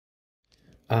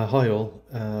Hi all.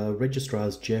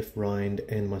 Registrars Jeff, Ryan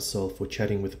and myself were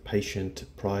chatting with a patient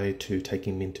prior to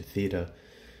taking him into theatre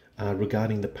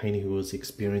regarding the pain he was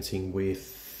experiencing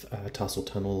with tarsal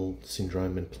tunnel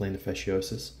syndrome and plantar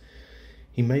fasciosis.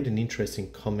 He made an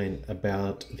interesting comment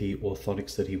about the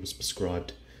orthotics that he was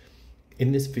prescribed.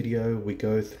 In this video we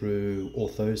go through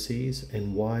orthoses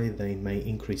and why they may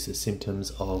increase the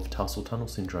symptoms of tarsal tunnel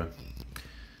syndrome.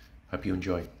 Hope you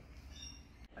enjoy.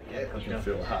 Yeah, I can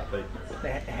feel a heartbeat.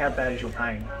 How bad is your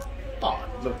pain? Oh,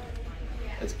 look,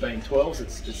 it's been 12s,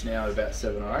 it's now about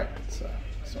 7 or 8, so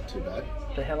it's not too bad.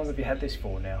 So how long have you had this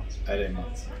for now? 18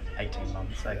 months. 18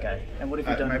 months, okay. And what have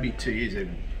you done? Maybe 2 years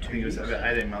even. I think it was about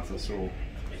 18 months I saw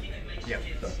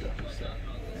doctor. So.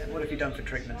 And what have you done for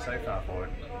treatment so far for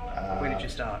it? Where did you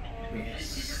start? We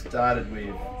started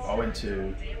with, I went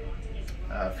to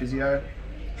physio,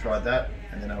 tried that,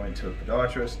 and then I went to a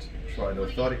podiatrist, tried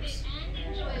orthotics,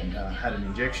 and had an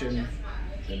injection,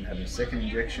 then had a second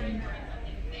injection,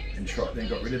 and then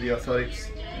got rid of the orthotics,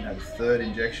 and had a third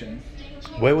injection.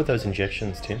 Where were those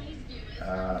injections, Tim?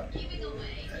 At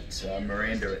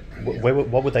Miranda.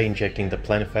 What were they injecting? The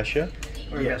plantar fascia?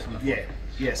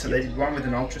 Yeah. So they did one with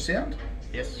an ultrasound.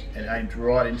 Yes. And aimed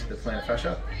right into the plantar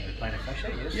fascia. Plantar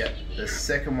fascia, yes. Yeah. The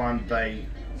second one, I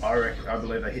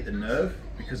believe they hit the nerve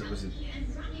because it was an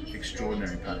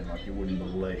extraordinary pain, like you wouldn't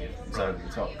believe. It was over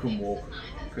the top. Couldn't walk,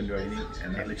 couldn't do anything,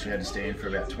 and I literally had to stand for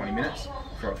about 20 minutes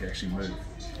before I could actually move.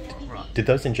 Right. Did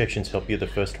those injections help you, the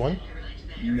first one?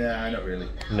 No, not really.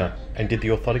 No. And did the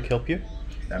orthotic help you?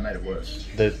 They made it worse.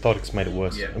 The orthotics made it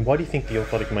worse? Yeah. And why do you think the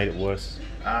orthotic made it worse?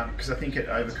 Because I think it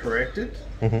overcorrected,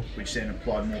 which then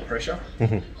applied more pressure.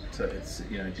 So it's, it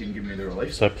didn't give me the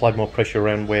relief. So applied more pressure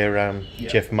around where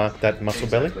Jeff marked that muscle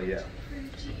belly? Yeah.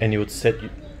 And you would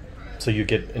so you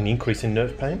get an increase in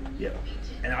nerve pain? Yeah.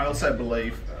 And I also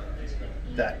believe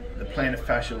that the plantar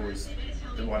fascia was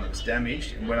the one that was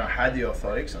damaged, and when I had the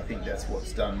orthotics, I think that's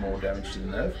what's done more damage to the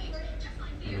nerve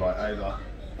by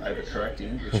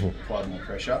overcorrecting, which applied more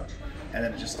pressure, and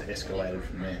then it just escalated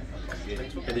from there.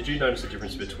 And did you notice the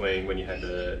difference between when you had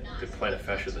the plantar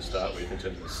fascia to start with in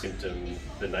terms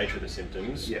of the nature of the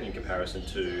symptoms, in comparison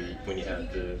to when you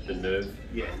had the nerve?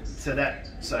 Yeah.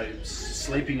 So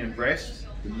sleeping and rest,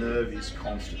 the nerve is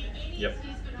constant. Yep.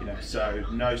 So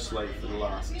no sleep for the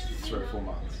last 3 or 4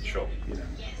 months. Sure.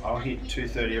 I'll hit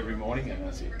 2:30 every morning, and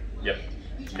that's it. Yep.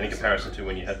 And in comparison to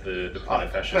when you had the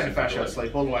plantar fascia? Plantar fascia, I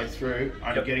sleep all the way through.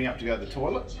 Only getting up to go to the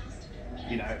toilet.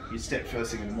 You step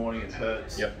first thing in the morning, it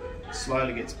hurts. Yep.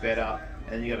 Slowly gets better,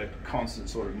 and you got a constant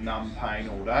sort of numb pain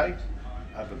all day,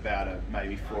 of about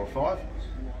maybe 4 or 5.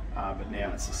 But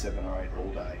now it's a 7 or 8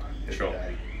 all day, every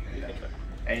day. Okay.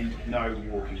 And no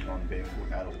walking on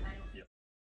barefoot at all.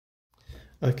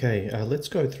 Okay, let's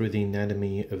go through the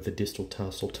anatomy of the distal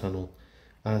tarsal tunnel.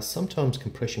 Sometimes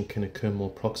compression can occur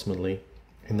more proximally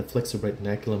and the flexor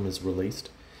retinaculum is released.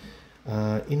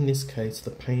 In this case, the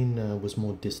pain was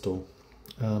more distal,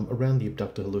 around the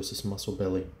abductor hallucis muscle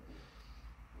belly.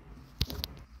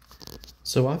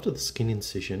 So after the skin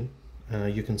incision,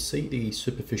 you can see the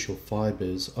superficial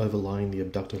fibers overlying the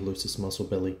abductor hallucis muscle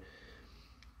belly.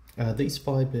 These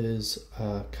fibers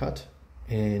are cut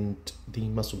and the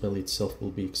muscle belly itself will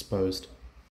be exposed.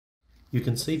 You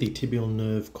can see the tibial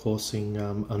nerve coursing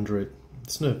under it.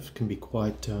 This nerve can be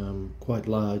quite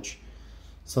large,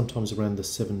 sometimes around the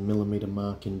 7mm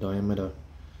mark in diameter.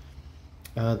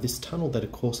 This tunnel that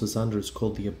it courses under is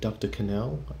called the abductor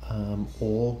canal,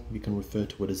 or you can refer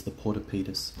to it as the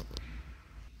portopedis.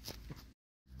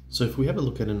 So if we have a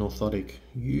look at an orthotic,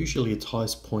 usually its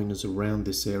highest point is around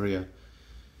this area.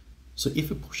 So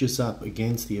if it pushes up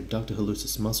against the abductor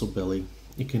hallucis muscle belly,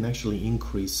 it can actually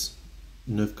increase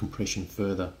nerve compression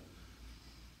further.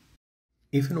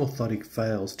 If an orthotic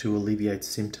fails to alleviate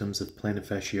symptoms of plantar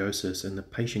fasciosis and the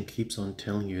patient keeps on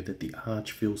telling you that the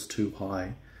arch feels too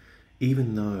high,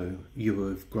 even though you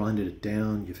have grinded it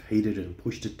down, you've heated it and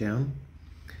pushed it down,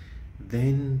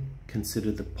 then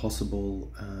consider the possible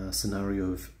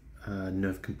scenario of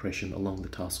nerve compression along the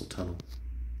tarsal tunnel.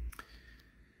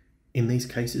 In these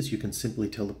cases, you can simply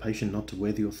tell the patient not to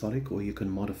wear the orthotic, or you can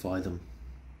modify them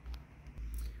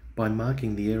by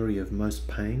marking the area of most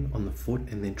pain on the foot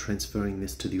and then transferring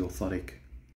this to the orthotic.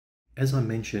 As I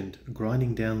mentioned,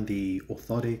 grinding down the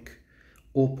orthotic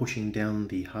or pushing down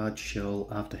the hard shell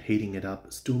after heating it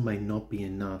up still may not be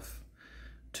enough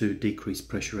to decrease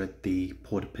pressure at the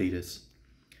portopedis.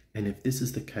 And if this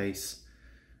is the case,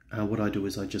 what I do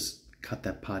is I just cut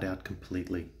that part out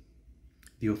completely.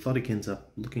 The orthotic ends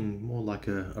up looking more like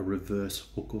a reverse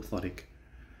hook orthotic.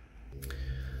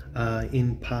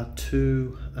 In part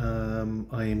 2,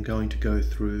 I am going to go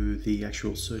through the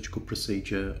actual surgical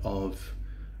procedure of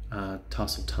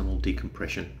tarsal tunnel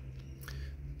decompression.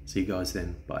 See you guys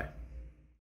then. Bye.